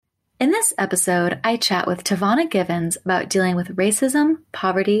this episode, I chat with Tavona Givens about dealing with racism,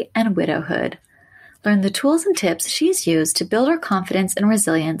 poverty, and widowhood. Learn the tools and tips she's used to build her confidence and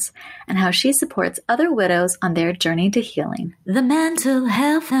resilience, and how she supports other widows on their journey to healing. The Mental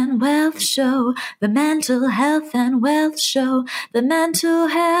Health and Wealth Show, the Mental Health and Wealth Show, the Mental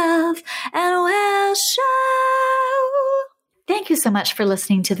Health and Wealth Show. Thank you so much for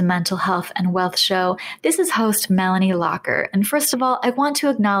listening to the Mental Health and Wealth Show. This is host Melanie Locker. And first of all, I want to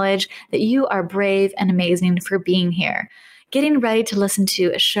acknowledge that you are brave and amazing for being here. Getting ready to listen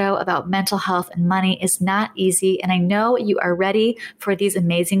to a show about mental health and money is not easy, and I know you are ready for these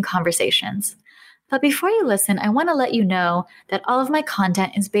amazing conversations. But before you listen, I want to let you know that all of my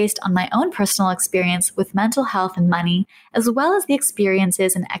content is based on my own personal experience with mental health and money, as well as the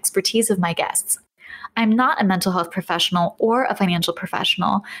experiences and expertise of my guests. I'm not a mental health professional or a financial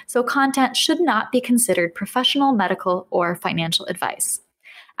professional, so content should not be considered professional, medical, or financial advice.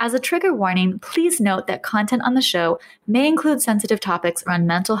 As a trigger warning, please note that content on the show may include sensitive topics around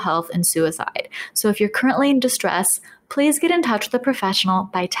mental health and suicide. So if you're currently in distress, please get in touch with a professional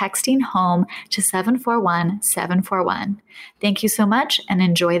by texting HOME to 741-741. Thank you so much and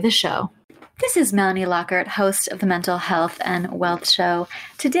enjoy the show. This is Melanie Lockert, host of the Mental Health and Wealth Show.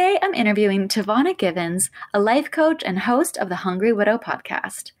 Today, I'm interviewing Tavona Givens, a life coach and host of the Hungry Widow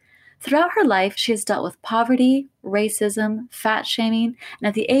podcast. Throughout her life, she has dealt with poverty, racism, fat shaming, and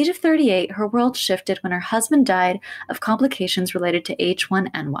at the age of 38, her world shifted when her husband died of complications related to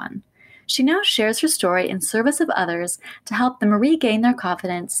H1N1. She now shares her story in service of others to help them regain their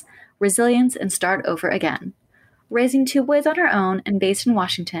confidence, resilience, and start over again. Raising two boys on her own and based in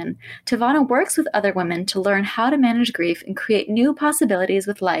Washington, Tavona works with other women to learn how to manage grief and create new possibilities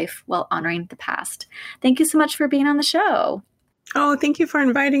with life while honoring the past. Thank you so much for being on the show. Oh, thank you for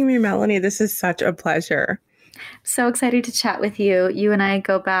inviting me, Melanie. This is such a pleasure. So excited to chat with you. You and I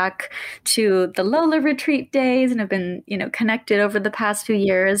go back to the Lola retreat days and have been, connected over the past few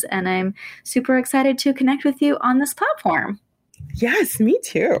years. And I'm super excited to connect with you on this platform. Yes, me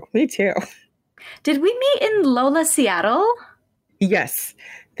too. Me too. Did we meet in Lola, Seattle? Yes,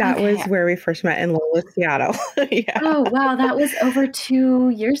 that was where we first met, in Lola, Seattle. Yeah. Oh, wow. That was over 2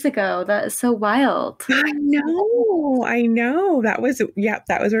 years ago. That is so wild. I know. That was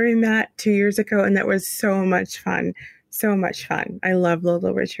where we met 2 years ago. And that was so much fun. So much fun. I love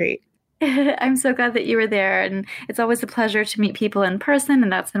Lola Retreat. I'm so glad that you were there. And it's always a pleasure to meet people in person.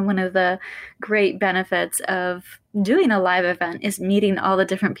 And that's been one of the great benefits of doing a live event, is meeting all the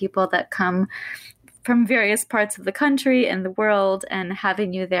different people that come from various parts of the country and the world, and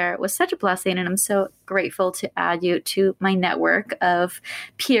having you there was such a blessing. And I'm so grateful to add you to my network of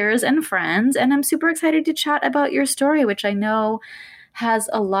peers and friends. And I'm super excited to chat about your story, which I know has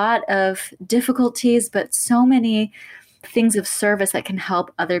a lot of difficulties, but so many things of service that can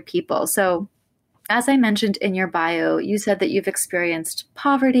help other people. So as I mentioned in your bio, you said that you've experienced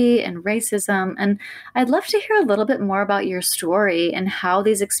poverty and racism, and I'd love to hear a little bit more about your story and how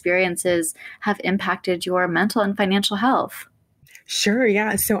these experiences have impacted your mental and financial health. Sure,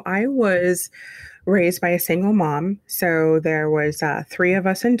 yeah. So I was raised by a single mom. So there was 3 of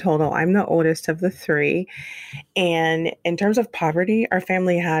us in total. I'm the oldest of the 3. And in terms of poverty, our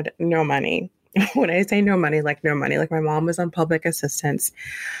family had no money. When I say no money, like my mom was on public assistance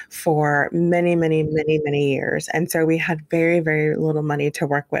for many, many, many, many years. And so we had very, very little money to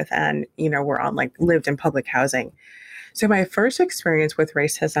work with. And, lived in public housing. So my first experience with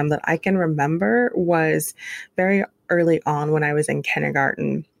racism that I can remember was very early on when I was in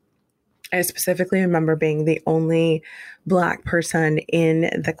kindergarten. I specifically remember being the only Black person in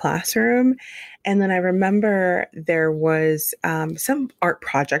the classroom. And then I remember there was some art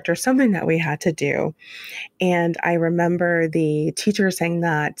project or something that we had to do. And I remember the teacher saying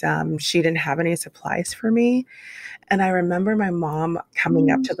that she didn't have any supplies for me. And I remember my mom coming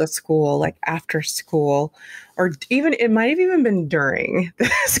up to the school, like after school, or even, it might have even been during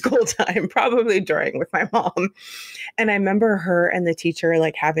the school time, probably during, with my mom. And I remember her and the teacher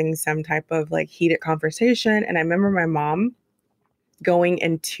like having some type of like heated conversation. And I remember my mom going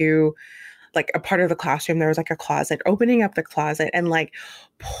into like a part of the classroom. There was like a closet, opening up the closet and like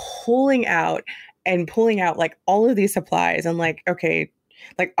pulling out like all of these supplies. And like, okay,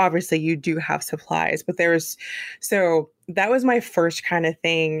 like obviously you do have supplies, but so that was my first kind of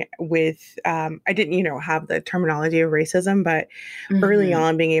thing with, I didn't, have the terminology of racism, but early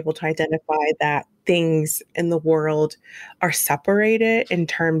on being able to identify that things in the world are separated in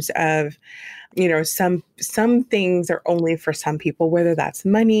terms of, some things are only for some people, whether that's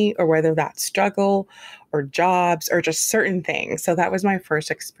money or whether that's struggle or jobs or just certain things. So that was my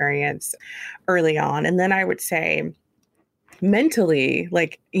first experience early on. And then I would say, mentally,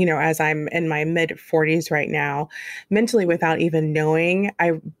 like, as I'm in my mid 40s right now, mentally, without even knowing,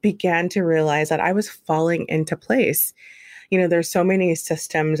 I began to realize that I was falling into place. There's so many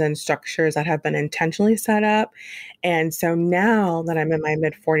systems and structures that have been intentionally set up. And so now that I'm in my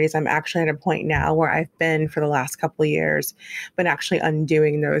mid 40s, I'm actually at a point now where I've been for the last couple of years, been actually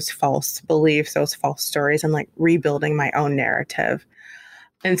undoing those false beliefs, those false stories, and like rebuilding my own narrative.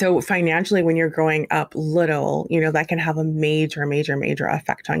 And so financially, when you're growing up little, that can have a major, major, major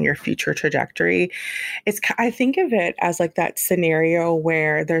effect on your future trajectory. I think of it as like that scenario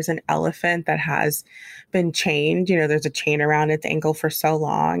where there's an elephant that has been chained, there's a chain around its ankle for so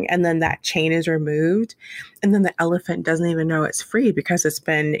long, and then that chain is removed. And then the elephant doesn't even know it's free because it's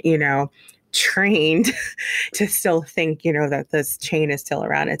been, trained to still think, that this chain is still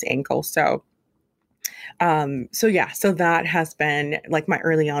around its ankle. So that has been like my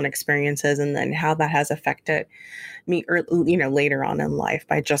early on experiences, and then how that has affected me, later on in life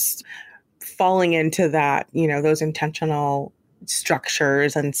by just falling into that, those intentional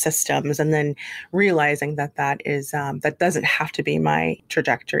structures and systems, and then realizing that is, that doesn't have to be my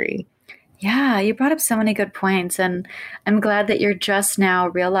trajectory. Yeah, you brought up so many good points, and I'm glad that you're just now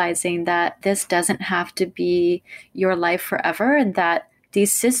realizing that this doesn't have to be your life forever, and that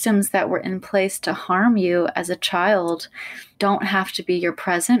these systems that were in place to harm you as a child don't have to be your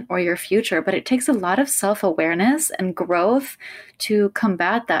present or your future. But it takes a lot of self-awareness and growth to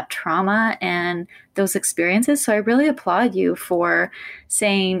combat that trauma and those experiences. So I really applaud you for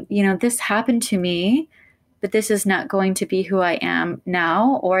saying, this happened to me, but this is not going to be who I am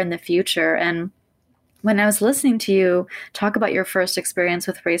now or in the future. And when I was listening to you talk about your first experience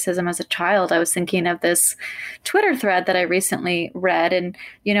with racism as a child, I was thinking of this Twitter thread that I recently read. And,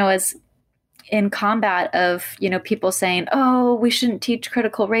 as in combat of, people saying, oh, we shouldn't teach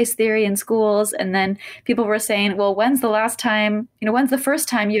critical race theory in schools. And then people were saying, well, when's the first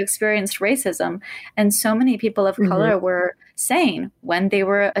time you experienced racism? And so many people of color were saying when they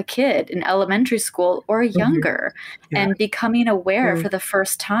were a kid in elementary school or younger, and becoming aware for the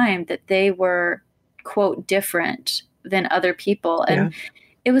first time that they were, quote, different than other people. And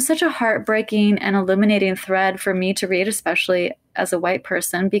it was such a heartbreaking and illuminating thread for me to read, especially as a white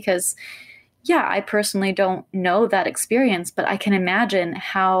person, because I personally don't know that experience, but I can imagine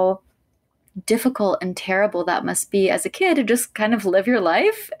how difficult and terrible that must be as a kid to just kind of live your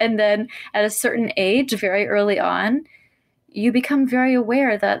life. And then at a certain age, very early on, you become very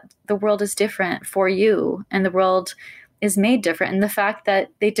aware that the world is different for you and the world is made different. And the fact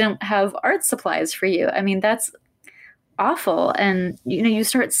that they don't have art supplies for you, I mean, that's awful. And, you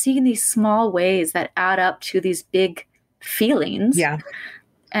start seeing these small ways that add up to these big feelings.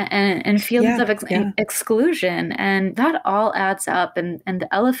 And feelings of exclusion. And that all adds up. And the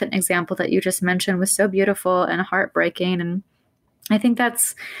elephant example that you just mentioned was so beautiful and heartbreaking. And I think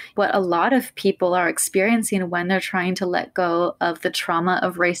that's what a lot of people are experiencing when they're trying to let go of the trauma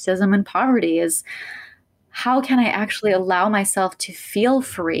of racism and poverty is, how can I actually allow myself to feel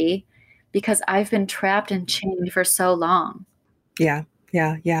free because I've been trapped and chained for so long? Yeah.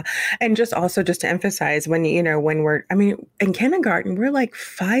 And just to emphasize when we're, in kindergarten, we're like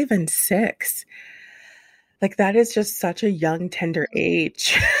 5 and 6. Like that is just such a young, tender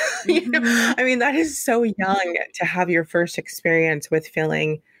age. That is so young to have your first experience with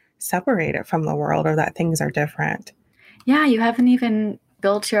feeling separated from the world or that things are different. Yeah, you haven't even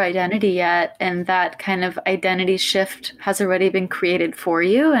built your identity yet. And that kind of identity shift has already been created for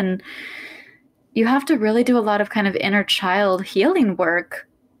you. And you have to really do a lot of kind of inner child healing work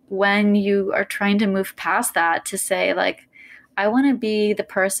when you are trying to move past that to say, like, I want to be the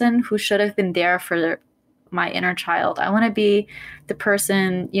person who should have been there for my inner child. I want to be the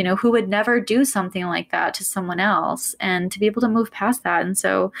person, who would never do something like that to someone else, and to be able to move past that. And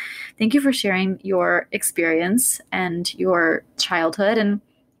so thank you for sharing your experience and your childhood. And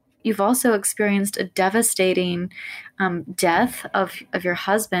you've also experienced a devastating death of your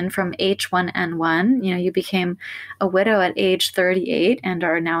husband from H1N1. You became a widow at age 38 and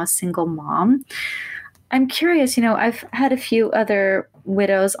are now a single mom. I'm curious, I've had a few other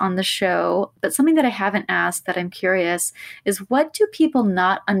widows on the show, but something that I haven't asked that I'm curious is, what do people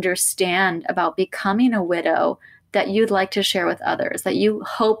not understand about becoming a widow that you'd like to share with others, that you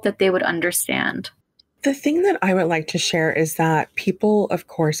hope that they would understand? The thing that I would like to share is that people, of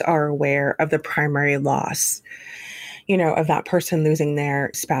course, are aware of the primary loss, of that person losing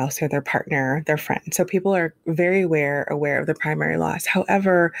their spouse or their partner, their friend. So people are very aware of the primary loss.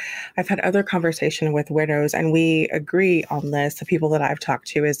 However, I've had other conversation with widows, and we agree on this. The people that I've talked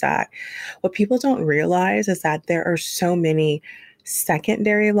to is that what people don't realize is that there are so many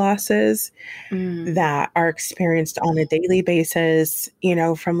secondary losses Mm. that are experienced on a daily basis,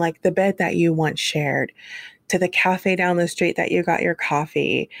 from like the bed that you once shared to the cafe down the street that you got your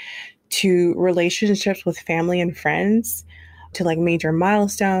coffee, to relationships with family and friends, to like major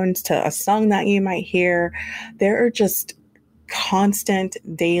milestones, to a song that you might hear. There are just constant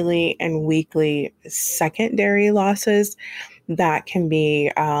daily and weekly secondary losses that can be,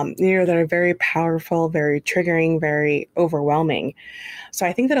 that are very powerful, very triggering, very overwhelming. So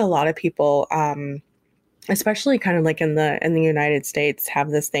I think that a lot of people, especially kind of like in the United States,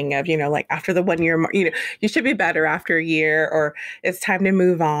 have this thing of, like after the 1 year, you should be better after a year, or it's time to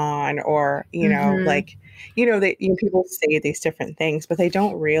move on, or Hmm. like they, people say these different things, but they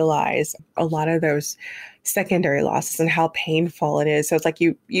don't realize a lot of those secondary losses and how painful it is. So it's like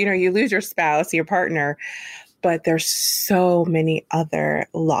you lose your spouse, your partner, but there's so many other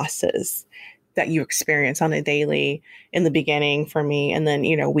losses that you experience on a daily, in the beginning for me, and then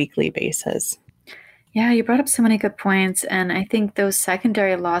weekly basis. Yeah, you brought up so many good points. And I think those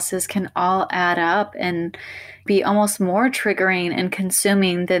secondary losses can all add up and be almost more triggering and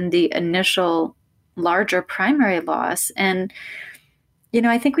consuming than the initial larger primary loss. And,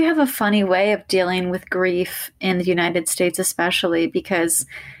 I think we have a funny way of dealing with grief in the United States, especially because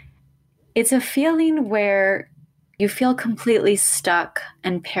it's a feeling where you feel completely stuck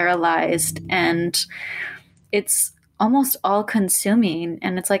and paralyzed, and it's almost all consuming.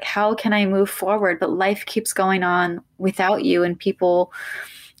 And it's like, how can I move forward? But life keeps going on without you, and people,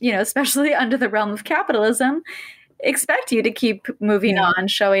 especially under the realm of capitalism, expect you to keep moving Yeah. on,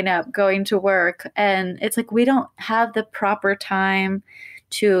 showing up, going to work. And it's like we don't have the proper time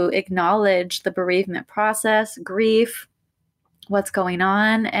to acknowledge the bereavement process, grief, what's going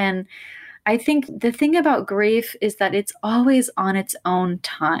on. And I think the thing about grief is that it's always on its own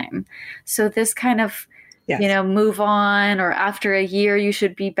time. So this kind of, Yes. move on, or after a year you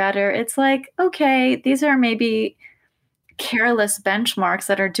should be better. It's like, okay, these are maybe careless benchmarks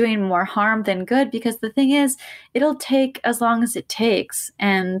that are doing more harm than good, because the thing is, it'll take as long as it takes.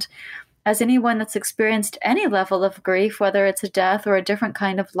 And as anyone that's experienced any level of grief, whether it's a death or a different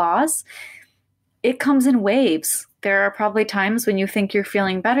kind of loss, it comes in waves. There are probably times when you think you're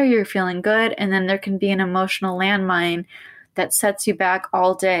feeling better, you're feeling good, and then there can be an emotional landmine that sets you back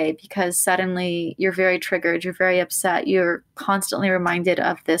all day because suddenly you're very triggered, you're very upset, you're constantly reminded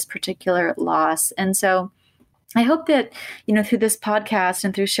of this particular loss. And so I hope that, through this podcast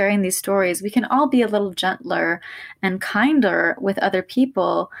and through sharing these stories, we can all be a little gentler and kinder with other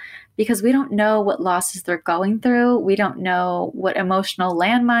people, because we don't know what losses they're going through. We don't know what emotional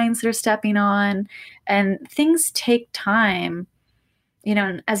landmines they're stepping on. And things take time,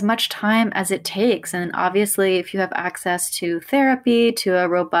 as much time as it takes. And obviously, if you have access to therapy, to a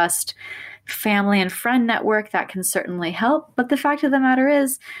robust family and friend network, that can certainly help. But the fact of the matter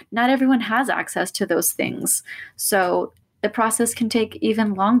is, not everyone has access to those things. So the process can take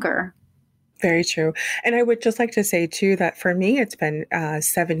even longer. Very true. And I would just like to say, too, that for me, it's been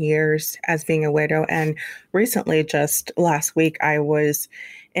 7 years as being a widow. And recently, just last week, I was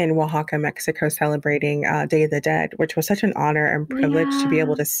in Oaxaca, Mexico, celebrating Day of the Dead, which was such an honor and privilege to be Yeah.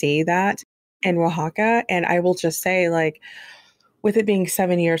 able to see that in Oaxaca. And I will just say, like, with it being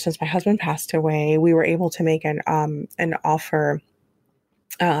 7 years since my husband passed away, we were able to make an offer,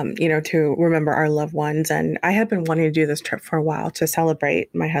 to remember our loved ones. And I had been wanting to do this trip for a while to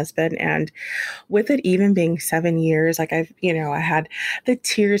celebrate my husband. And with it even being 7 years, like I had the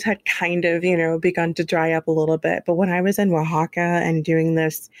tears had kind of, begun to dry up a little bit. But when I was in Oaxaca and doing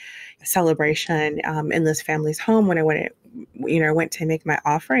this celebration in this family's home, when I went to make my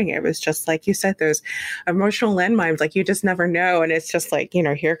offering, it was just like you said, those emotional landmines, like you just never know. And it's just like,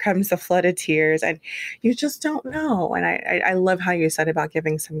 here comes the flood of tears and you just don't know. And I love how you said about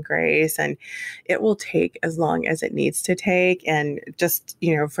giving some grace, and it will take as long as it needs to take. And just,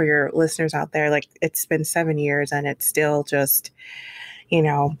 for your listeners out there, like it's been 7 years and it's still just,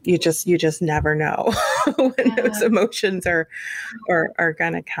 you just never know when those Yeah. emotions are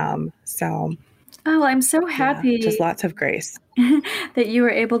gonna come. So Oh, I'm so yeah, just happy lots of grace. that you were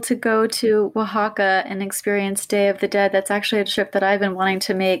able to go to Oaxaca and experience Day of the Dead. That's actually a trip that I've been wanting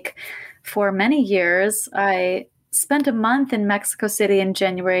to make for many years. I spent a month in Mexico City in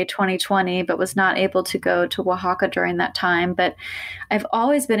January 2020, but was not able to go to Oaxaca during that time. But I've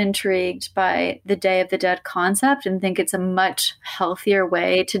always been intrigued by the Day of the Dead concept and think it's a much healthier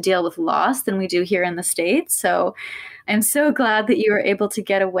way to deal with loss than we do here in the States. So I'm so glad that you were able to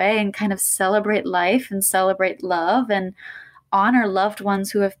get away and kind of celebrate life and celebrate love and honor loved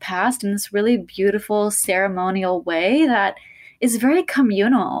ones who have passed in this really beautiful ceremonial way that is very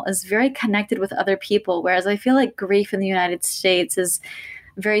communal, is very connected with other people. Whereas I feel like grief in the United States is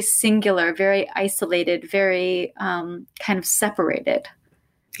very singular, very isolated, very kind of separated.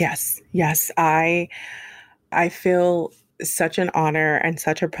 Yes, yes. I feel such an honor and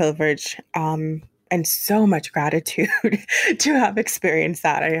such a privilege, and so much gratitude to have experienced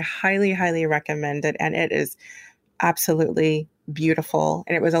that. I highly, highly recommend it. And it is absolutely beautiful.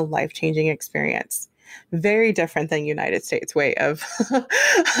 And it was a life-changing experience. Very different than United States way of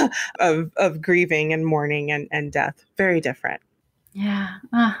of grieving and mourning and death. Very different. Yeah.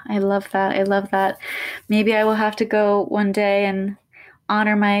 I love that. I love that. Maybe I will have to go one day and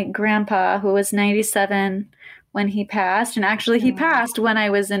honor my grandpa who was 97 when he passed. And actually, he passed when I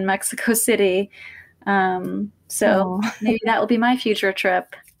was in Mexico City. So Oh. maybe that will be my future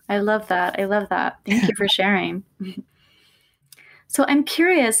trip. I love that. I love that. Thank you for sharing. So I'm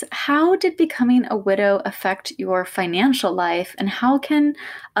curious, how did becoming a widow affect your financial life, and how can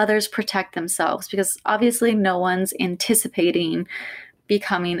others protect themselves? Because obviously no one's anticipating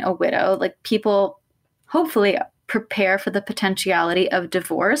becoming a widow. Like, people hopefully prepare for the potentiality of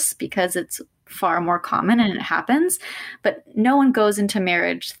divorce because it's far more common and it happens, but no one goes into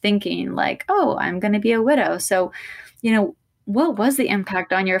marriage thinking like, oh, I'm going to be a widow. So, what was the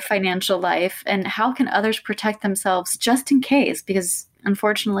impact on your financial life, and how can others protect themselves just in case? Because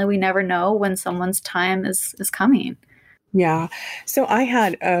unfortunately, we never know when someone's time is coming. Yeah. So I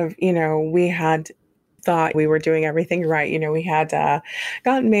had, we had thought we were doing everything right. We had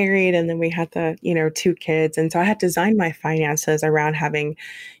gotten married, and then we had the, two kids. And so I had designed my finances around having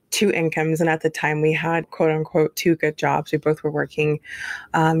two incomes. And at the time we had, quote unquote, two good jobs. We both were working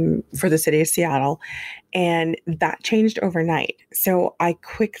for the city of Seattle. And that changed overnight. So I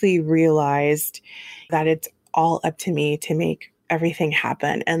quickly realized that it's all up to me to make everything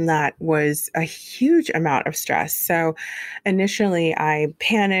happen. And that was a huge amount of stress. So initially I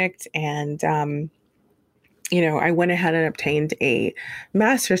panicked and, I went ahead and obtained a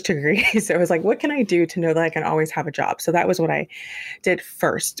master's degree. So I was like, what can I do to know that I can always have a job? So that was what I did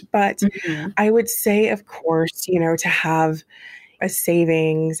first. But Mhm. I would say, of course, to have a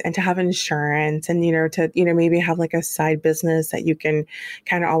savings and to have insurance and, to, maybe have like a side business that you can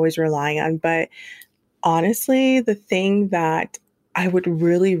kind of always rely on. But honestly, the thing that I would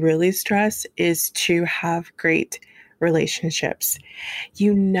really, really stress is to have great relationships.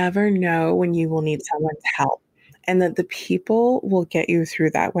 You never know when you will need someone's help, and that the people will get you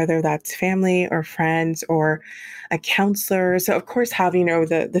through that, whether that's family or friends or a counselor. So of course have,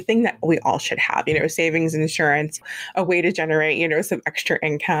 the thing that we all should have, savings, insurance, a way to generate, some extra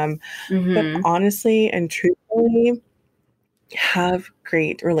income. But Mhm. honestly and truthfully, have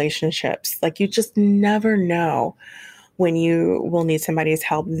great relationships. Like, you just never know when you will need somebody's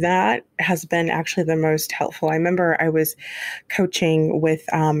help. That has been actually the most helpful. I remember I was coaching with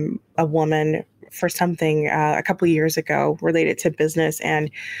a woman for something a couple years ago related to business,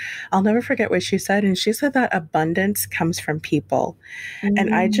 and I'll never forget what she said. And she said that abundance comes from people, and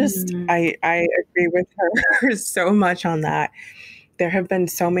Mm. I agree with her so much on that. There have been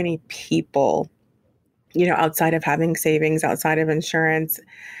so many people, outside of having savings, outside of insurance,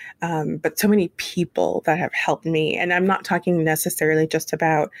 but so many people that have helped me. And I'm not talking necessarily just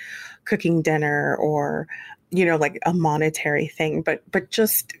about cooking dinner or, like a monetary thing, but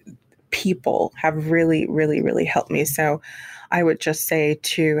just people have really, really, really helped me. So I would just say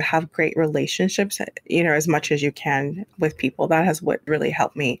to have great relationships, as much as you can with people. That has what really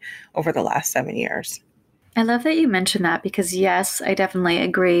helped me over the last 7 years. I love that you mentioned that because, yes, I definitely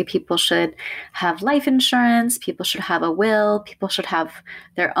agree. People should have life insurance. People should have a will. People should have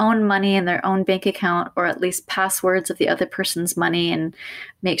their own money in their own bank account, or at least passwords of the other person's money, and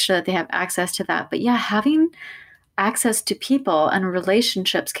make sure that they have access to that. But yeah, having access to people and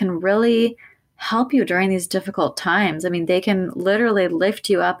relationships can really help you during these difficult times. I mean, they can literally lift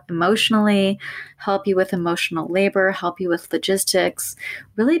you up emotionally, help you with emotional labor, help you with logistics,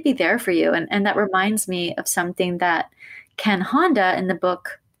 really be there for you. And that reminds me of something that Ken Honda in the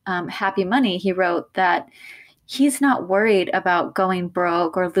book Happy Money, he wrote that he's not worried about going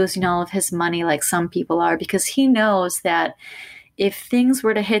broke or losing all of his money like some people are, because he knows that if things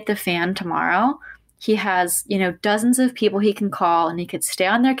were to hit the fan tomorrow, he has, dozens of people he can call, and he could stay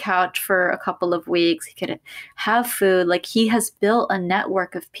on their couch for a couple of weeks. He could have food. Like, he has built a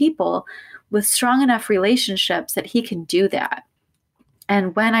network of people with strong enough relationships that he can do that.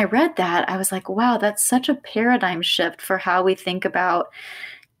 And when I read that, I was like, wow, that's such a paradigm shift for how we think about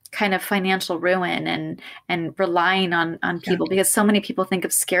kind of financial ruin and relying on Yeah. people, because so many people think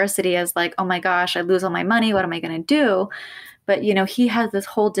of scarcity as like, oh my gosh, I lose all my money. What am I going to do? But, he has this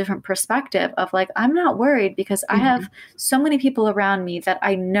whole different perspective of like, I'm not worried because I have so many people around me that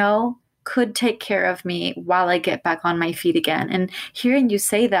I know could take care of me while I get back on my feet again. And hearing you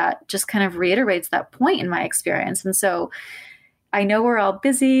say that just kind of reiterates that point in my experience. And so I know we're all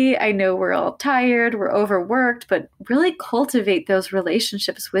busy. I know we're all tired. We're overworked, but really cultivate those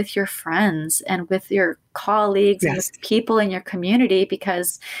relationships with your friends and with your colleagues and with Yes. people in your community,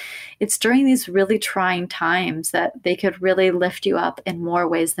 because it's during these really trying times that they could really lift you up in more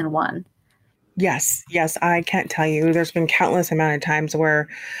ways than one. Yes, yes, I can't tell you. There's been countless amount of times where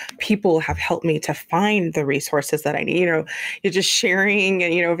people have helped me to find the resources that I need. You're just sharing,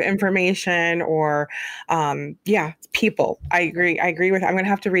 of information or, people. I agree. I agree with. I'm going to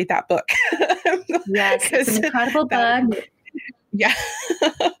have to read that book Yes, it's an because incredible book. yeah,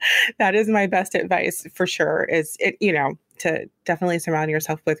 that is my best advice for sure. Is it, to definitely surround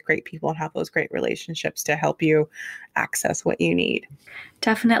yourself with great people and have those great relationships to help you access what you need.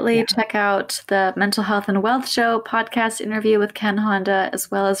 Definitely Yeah. check out the Mental Health and Wealth Show podcast interview with Ken Honda, as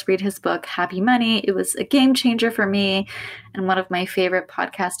well as read his book, Happy Money. It was a game changer for me and one of my favorite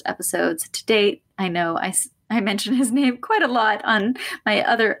podcast episodes to date. I know I mention his name quite a lot on my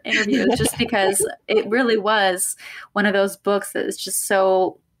other interviews just because it really was one of those books that is just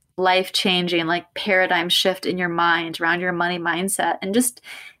so life-changing, like paradigm shift in your mind around your money mindset and just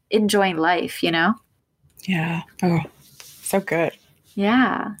enjoying life, Yeah. Oh, so good.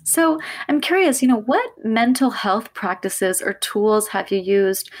 Yeah. So I'm curious, what mental health practices or tools have you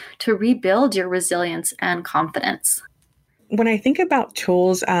used to rebuild your resilience and confidence? When I think about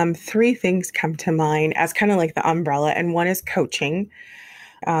tools, three things come to mind as kind of like the umbrella, and one is coaching,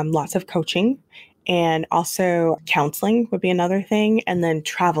 lots of coaching, and also counseling would be another thing, and then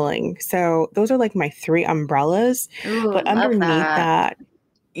traveling. So those are like my three umbrellas. Ooh, But love underneath that. that,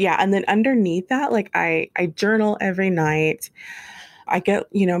 yeah, and then underneath that, like I journal every night. I get,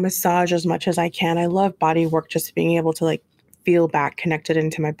 massage as much as I can. I love body work, just being able to like feel back connected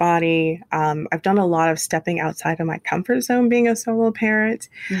into my body. I've done a lot of stepping outside of my comfort zone being a solo parent.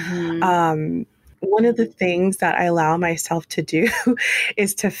 Hmm. Um, one of the things that I allow myself to do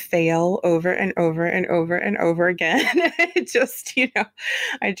is to fail over and over and over and over again. It just,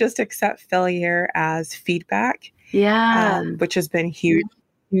 I just accept failure as feedback, Yeah. which has been huge,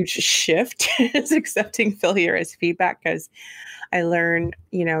 huge shift is accepting failure as feedback because I learn,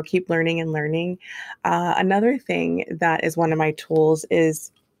 keep learning and learning. Another thing that is one of my tools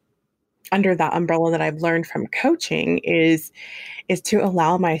is under that umbrella that I've learned from coaching is to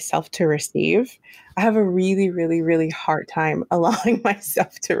allow myself to receive. I have a really, really, really hard time allowing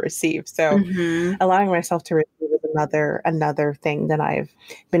myself to receive. So Hmm. allowing myself to receive is another thing that I've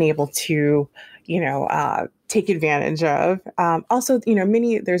been able to, take advantage of. Also,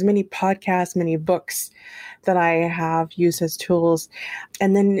 there's many podcasts, many books that I have used as tools.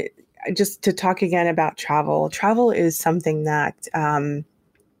 And then just to talk again about travel, travel is something that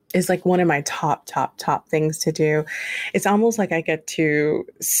is like one of my top things to do. It's almost like I get to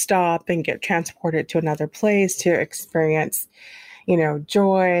stop and get transported to another place to experience,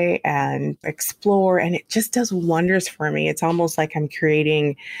 joy and explore. And it just does wonders for me. It's almost like I'm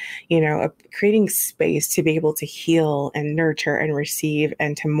creating, creating space to be able to heal and nurture and receive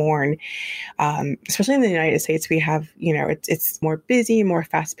and to mourn. Especially in the United States, we have, it's more busy, more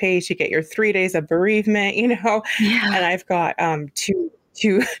fast paced. You get your 3 days of bereavement, Yeah. and I've got two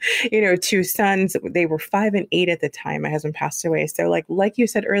two sons. They were 5 and 8 at the time my husband passed away. So like you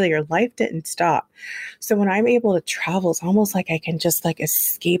said earlier, life didn't stop. So when I'm able to travel, it's almost like I can just like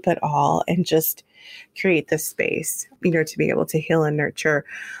escape it all and just create this space, to be able to heal and nurture.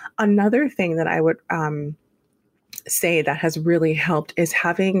 Another thing that I would say that has really helped is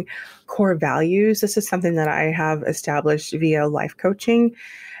having core values. This is something that I have established via life coaching.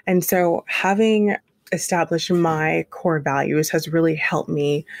 And so having established my core values has really helped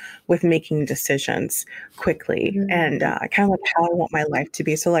me with making decisions quickly and Mm. kind of like how I want my life to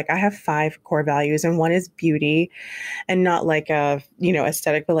be. So like I have 5 core values, and one is beauty, and not like a,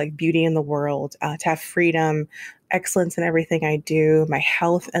 aesthetic, but like beauty in the world, to have freedom, excellence in everything I do, my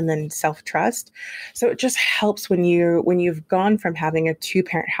health, and then self-trust. So it just helps when you've gone from having a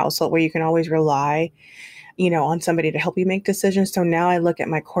two-parent household where you can always rely, on somebody to help you make decisions. So now I look at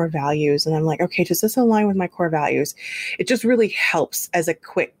my core values and I'm like, okay, does this align with my core values? It just really helps as a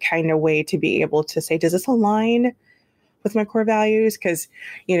quick kind of way to be able to say, does this align with my core values? Because,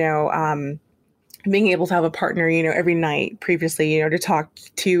 being able to have a partner, every night previously, to talk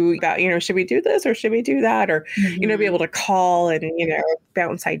to about, should we do this or should we do that? Or, be able Mhm. to call and,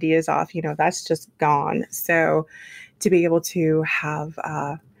 bounce ideas off, that's just gone. So to be able to have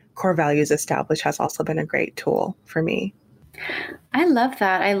core values established has also been a great tool for me. I love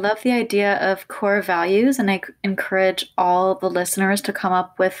that. I love the idea of core values, and I encourage all the listeners to come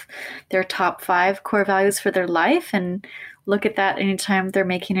up with their top 5 core values for their life and look at that anytime they're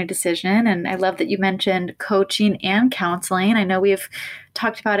making a decision. And I love that you mentioned coaching and counseling. I know we've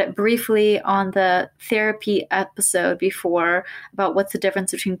talked about it briefly on the therapy episode before about what's the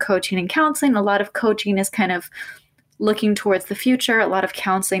difference between coaching and counseling. A lot of coaching is kind of looking towards the future. A lot of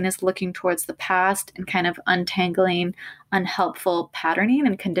counseling is looking towards the past and kind of untangling unhelpful patterning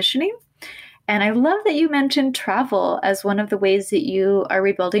and conditioning. And I love that you mentioned travel as one of the ways that you are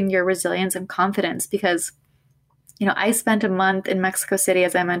rebuilding your resilience and confidence because, I spent a month in Mexico City,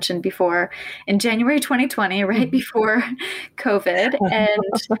 as I mentioned before, in January 2020, right before COVID.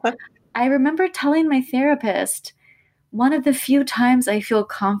 And I remember telling my therapist, one of the few times I feel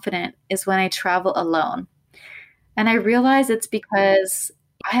confident is when I travel alone. And I realize it's because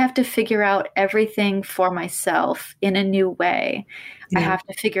I have to figure out everything for myself in a new way. I Yeah. have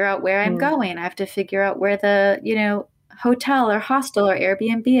to figure out where I'm going. I have to figure out where the, hotel or hostel or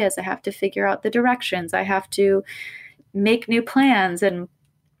Airbnb is. I have to figure out the directions. I have to make new plans. And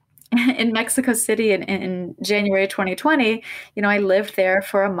in Mexico City in January 2020, I lived there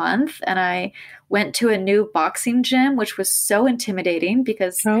for a month and I went to a new boxing gym, which was so intimidating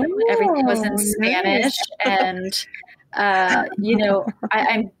because everything was in Spanish. Nice. And,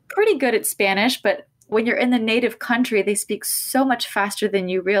 I'm pretty good at Spanish, but when you're in the native country, they speak so much faster than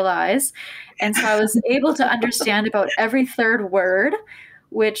you realize. And so I was able to understand about every third word,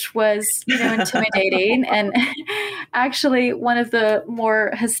 which was, intimidating. And actually, one of the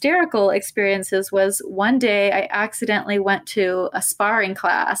more hysterical experiences was one day I accidentally went to a sparring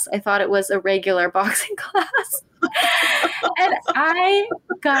class. I thought it was a regular boxing class. And I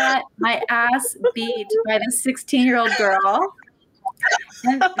got my ass beat by this 16-year-old girl.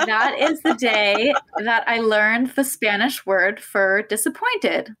 And that is the day that I learned the Spanish word for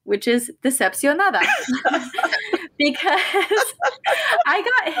disappointed, which is decepcionada. Because I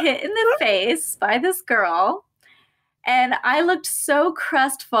got hit in the face by this girl and I looked so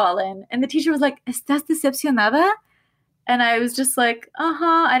crestfallen. And the teacher was like, ¿Estás decepcionada? And I was just like,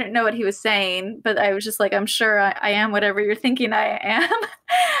 I didn't know what he was saying, but I was just like, I'm sure I am whatever you're thinking I am.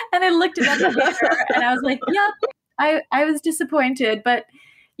 And I looked it up later and I was like, yep, I was disappointed. But,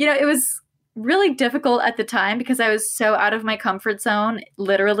 it was really difficult at the time because I was so out of my comfort zone,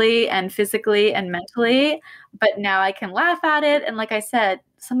 literally and physically and mentally. But now I can laugh at it. And like I said,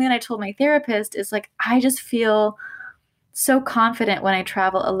 something that I told my therapist is like, I just feel so confident when I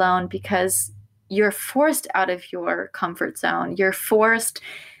travel alone because you're forced out of your comfort zone. You're forced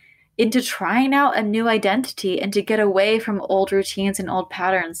into trying out a new identity and to get away from old routines and old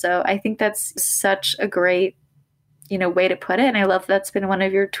patterns. So I think that's such a great, way to put it. And I love that's been one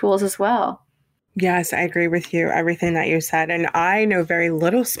of your tools as well. Yes, I agree with you, everything that you said. And I know very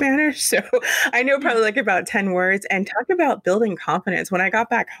little Spanish, so I know probably like about 10 words. And talk about building confidence. When I got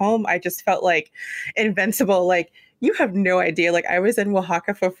back home, I just felt like invincible. Like, you have no idea. Like, I was in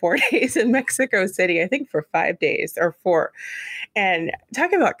Oaxaca for 4 days, in Mexico City, I think for 5 days or 4. And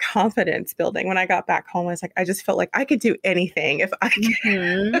talk about confidence building. When I got back home, I was like, I just felt like I could do anything if I could,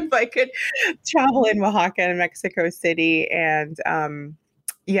 if I could travel in Oaxaca and Mexico City. And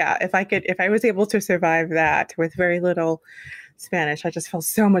yeah, if I was able to survive that with very little Spanish, I just felt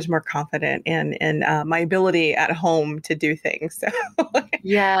so much more confident in my ability at home to do things. So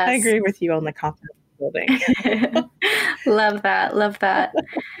Yes. I agree with you on the confidence building. Love that. Love that.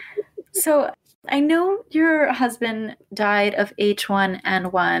 So I know your husband died of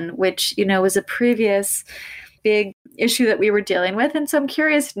H1N1, which, was a previous big issue that we were dealing with. And so I'm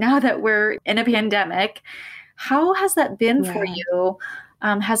curious, now that we're in a pandemic, how has that been for you?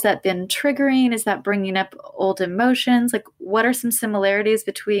 Has that been triggering? Is that bringing up old emotions? Like, what are some similarities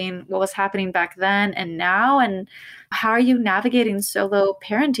between what was happening back then and now? And how are you navigating solo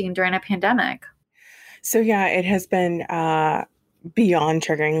parenting during a pandemic? So yeah, it has been beyond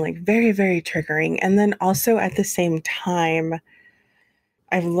triggering, like very, very triggering. And then also at the same time,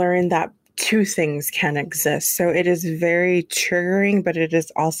 I've learned that two things can exist. So it is very triggering, but it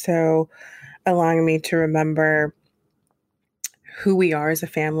is also allowing me to remember who we are as a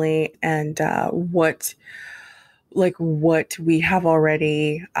family and what we have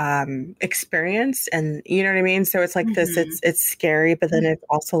already experienced. And you know what I mean? So it's like this, it's scary, but then it's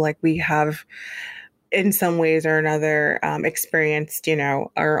also like we have in some ways or another experienced,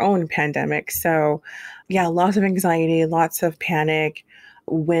 our own pandemic. So yeah, lots of anxiety, lots of panic.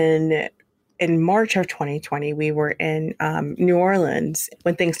 When in March of 2020, we were in New Orleans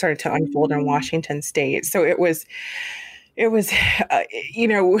when things started to unfold in Washington State. So it was it was,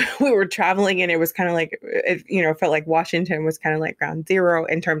 we were traveling and it was kind of like, felt like Washington was kind of like ground zero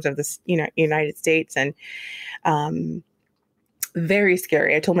in terms of this, United States. And um, very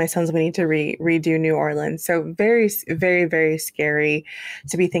scary. I told my sons we need to redo New Orleans. So very, very, very scary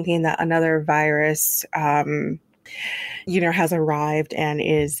to be thinking that another virus, has arrived and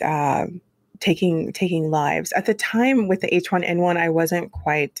is taking lives. At the time with the H1N1, I wasn't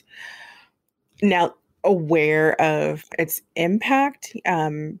quite now aware of its impact.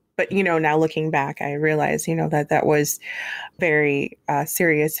 But now looking back, I realize that was very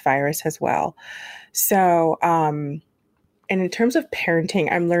serious virus as well. So and in terms of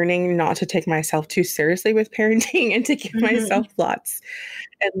parenting, I'm learning not to take myself too seriously with parenting and to give myself lots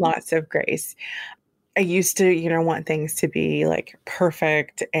and lots of grace. I used to, want things to be like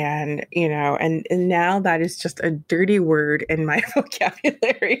perfect and now that is just a dirty word in my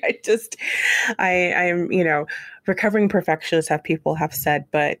vocabulary. I'm, recovering perfectionist, have people have said,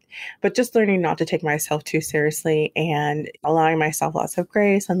 but just learning not to take myself too seriously and allowing myself lots of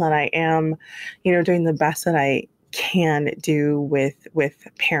grace and that I am, doing the best that I can do with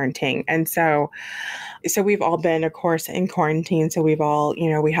parenting. And so we've all been, of course, in quarantine. So we've all,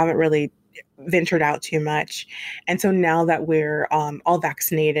 we haven't really ventured out too much. And so now that we're all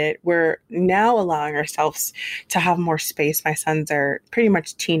vaccinated, we're now allowing ourselves to have more space. My sons are pretty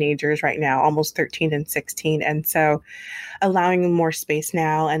much teenagers right now, almost 13 and 16. And so allowing more space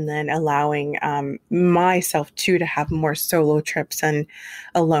now and then allowing myself too to have more solo trips and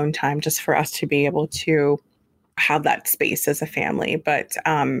alone time just for us to be able to have that space as a family. But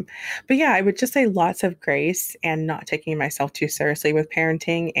yeah, I would just say lots of grace and not taking myself too seriously with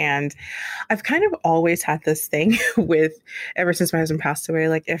parenting. And I've kind of always had this thing with ever since my husband passed away,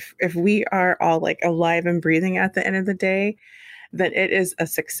 like if we are all like alive and breathing at the end of the day, then it is a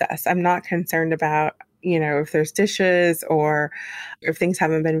success. I'm not concerned about if there's dishes or if things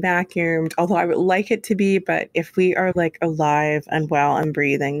haven't been vacuumed, although I would like it to be, but if we are like alive and well and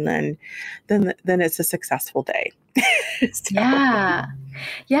breathing, then it's a successful day. So. Yeah.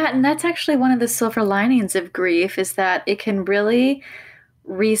 Yeah. And that's actually one of the silver linings of grief is that it can really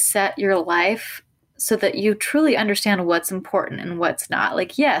reset your life so that you truly understand what's important and what's not.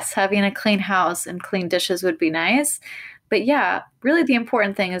 Like, yes, having a clean house and clean dishes would be nice. But yeah, really the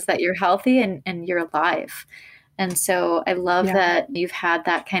important thing is that you're healthy and you're alive. And so I love that you've had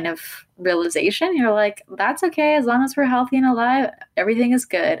that kind of realization. You're like, that's okay. As long as we're healthy and alive, everything is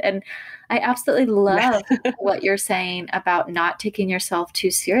good. And I absolutely love what you're saying about not taking yourself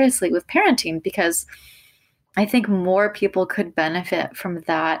too seriously with parenting, because I think more people could benefit from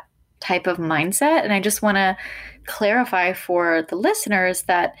that type of mindset. And I just want to clarify for the listeners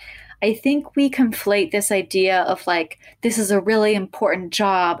that I think we conflate this idea of like, this is a really important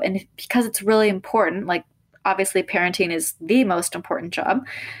job. And because it's really important, like obviously parenting is the most important job,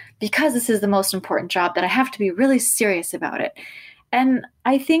 because this is the most important job that I have to be really serious about it. And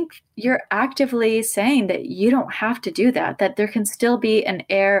I think you're actively saying that you don't have to do that, that there can still be an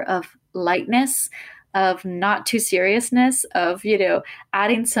air of lightness, of not too seriousness, of,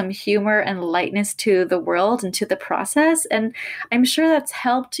 adding some humor and lightness to the world and to the process. And I'm sure that's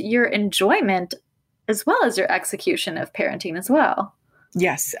helped your enjoyment as well as your execution of parenting as well.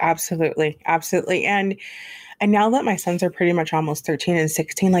 Yes, absolutely. Absolutely. And now that my sons are pretty much almost 13 and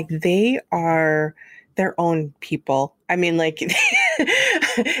 16, like they are their own people. I mean, like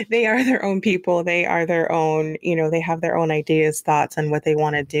they are their own people. They are their own, they have their own ideas, thoughts, and what they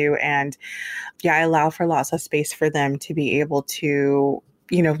want to do. And yeah, I allow for lots of space for them to be able to,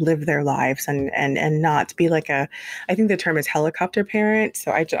 live their lives and not be like I think the term is helicopter parent.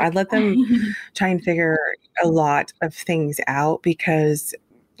 So I let them try and figure a lot of things out because,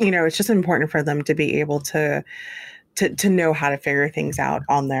 it's just important for them to be able to know how to figure things out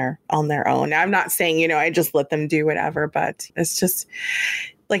on their own. Now, I'm not saying, I just let them do whatever, but it's just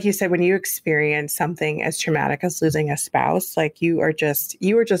like you said, when you experience something as traumatic as losing a spouse, like you are just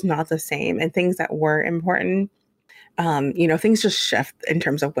not the same. And things that were important, things just shift in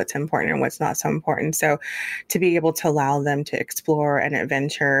terms of what's important and what's not so important. So to be able to allow them to explore and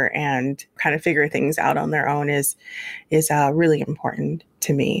adventure and kind of figure things out on their own is really important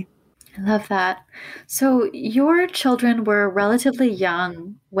to me. I love that. So your children were relatively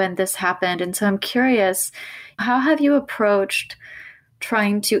young when this happened. And so I'm curious, how have you approached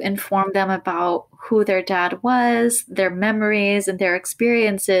trying to inform them about who their dad was, their memories, and their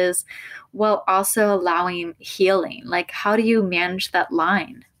experiences, while also allowing healing? Like, how do you manage that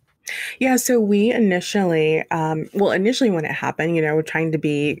line? Yeah, so we initially when it happened, trying to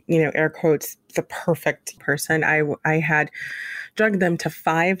be, air quotes, the perfect person, I had drugged them to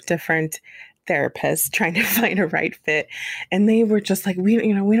 5 different therapists trying to find a right fit, and they were just like, we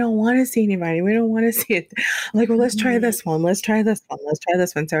don't want to see anybody, we don't want to see it. I'm like, well, let's try this one, let's try this one, let's try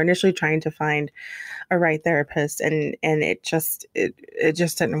this one. So initially trying to find a right therapist, and it just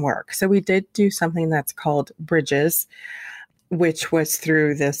didn't work. So we did do something that's called Bridges, which was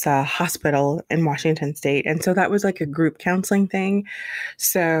through this hospital in Washington State. And so that was like a group counseling thing.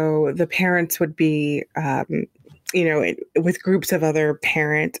 So the parents would be, with groups of other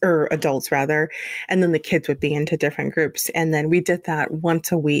parents or adults rather, and then the kids would be into different groups. And then we did that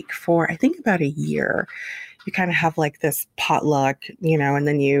once a week for, I think, about a year. You kind of have like this potluck, and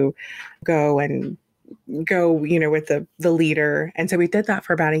then you go with the leader. And so we did that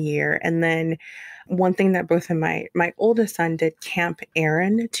for about a year. And then one thing that both of my oldest son did Camp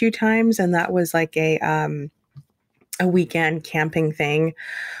Aaron 2 times, and that was like a weekend camping thing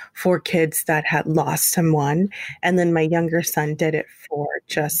for kids that had lost someone. And then my younger son did it for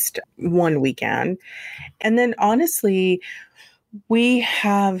just one weekend. And then honestly, we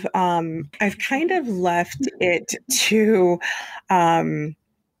have I've kind of left it to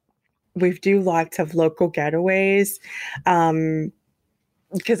we do lots of local getaways.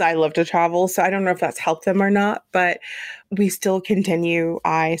 Because I love to travel. So I don't know if that's helped them or not, but I still continue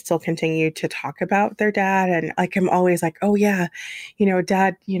to talk about their dad. And like, I'm always like, oh yeah,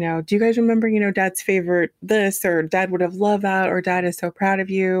 dad, do you guys remember, dad's favorite this, or dad would have loved that, or dad is so proud of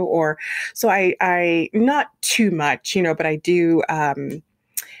you. Or, so I not too much, but I do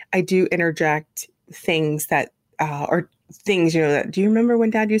interject things that, or things, that, do you remember when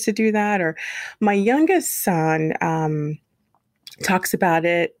dad used to do that? Or my youngest son, talks about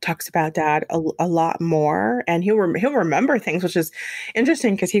dad a lot more, and he'll remember things, which is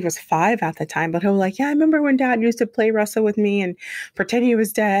interesting because he was 5 at the time, but he'll like, yeah, I remember when dad used to play wrestle with me and pretend he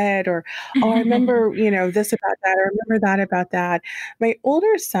was dead, or, oh, I remember, this about that, I remember that about that. My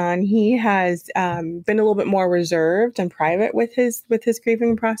older son, he has been a little bit more reserved and private with his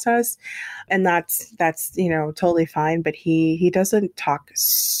grieving process, and that's totally fine, but he doesn't talk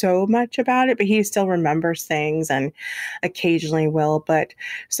so much about it, but he still remembers things and occasionally will. But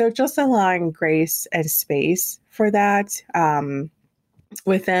so just allowing grace and space for that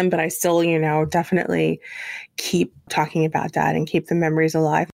with them, but I still, definitely keep talking about that and keep the memories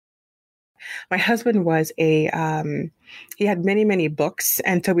alive. My husband was he had many, many books.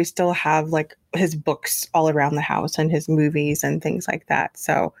 And so we still have like his books all around the house and his movies and things like that.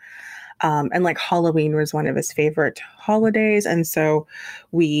 So, and like Halloween was one of his favorite holidays. And so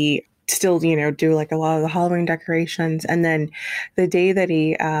we still, do like a lot of the Halloween decorations. And then the day that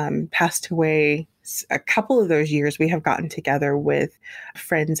he passed away, a couple of those years, we have gotten together with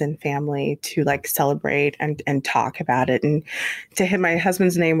friends and family to like celebrate and talk about it. And to him, my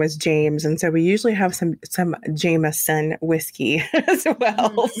husband's name was James. And so we usually have some Jameson whiskey as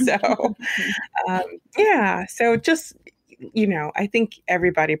well. So yeah, so just, I think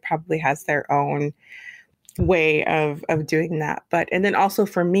everybody probably has their own way of doing that. But, and then also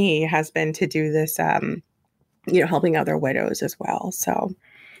for me has been to do this, helping other widows as well. So.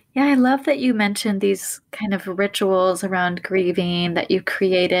 Yeah, I love that you mentioned these kind of rituals around grieving that you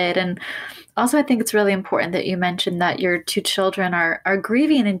created. And also, I think it's really important that you mentioned that your 2 children are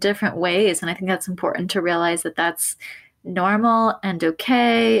grieving in different ways. And I think that's important to realize that that's normal and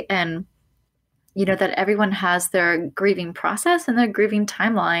okay. And, that everyone has their grieving process and their grieving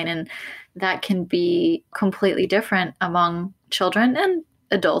timeline. And that can be completely different among children and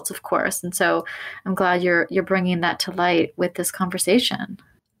adults, of course. And so I'm glad you're bringing that to light with this conversation.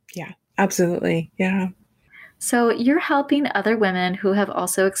 Yeah, absolutely. Yeah. So you're helping other women who have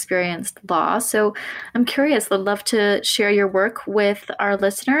also experienced loss. So I'm curious, I'd love to share your work with our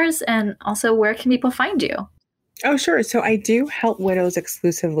listeners, and also where can people find you? Oh, sure. So I do help widows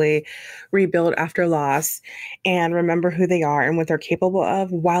exclusively rebuild after loss and remember who they are and what they're capable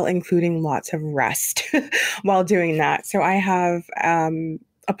of, while including lots of rest while doing that. So I have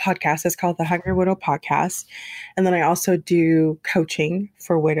a podcast. It's called the Hungry Widow Podcast. And then I also do coaching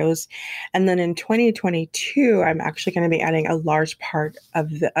for widows. And then in 2022, I'm actually going to be adding a large part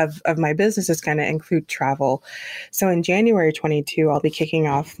of my business is going to include travel. So in January 22, I'll be kicking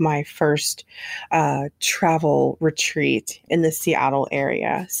off my first travel retreat in the Seattle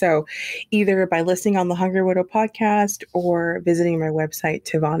area. So either by listening on the Hungry Widow podcast or visiting my website,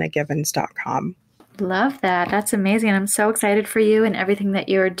 TavonaGivens.com. Love that. That's amazing. I'm so excited for you and everything that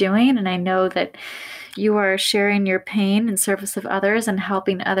you're doing. And I know that you are sharing your pain in service of others and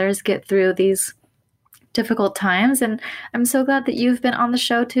helping others get through these difficult times. And I'm so glad that you've been on the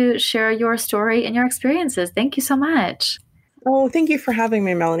show to share your story and your experiences. Thank you so much. Oh, thank you for having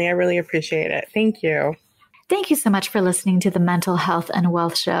me, Melanie. I really appreciate it. Thank you. Thank you so much for listening to the Mental Health and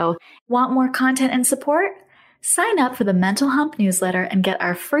Wealth Show. Want more content and support? Sign up for the Mental Hump newsletter and get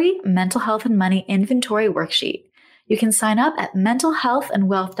our free mental health and money inventory worksheet. You can sign up at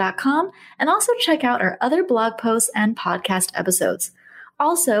mentalhealthandwealth.com and also check out our other blog posts and podcast episodes.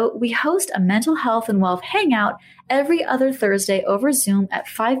 Also, we host a mental health and wealth hangout every other Thursday over Zoom at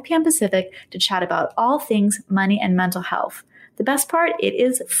 5 p.m. Pacific to chat about all things money and mental health. The best part, it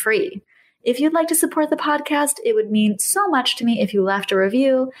is free. If you'd like to support the podcast, it would mean so much to me if you left a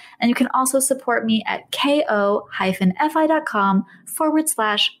review, and you can also support me at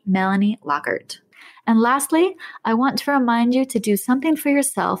ko-fi.com/Melanie Lockhart. And lastly, I want to remind you to do something for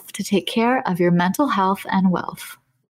yourself to take care of your mental health and wealth.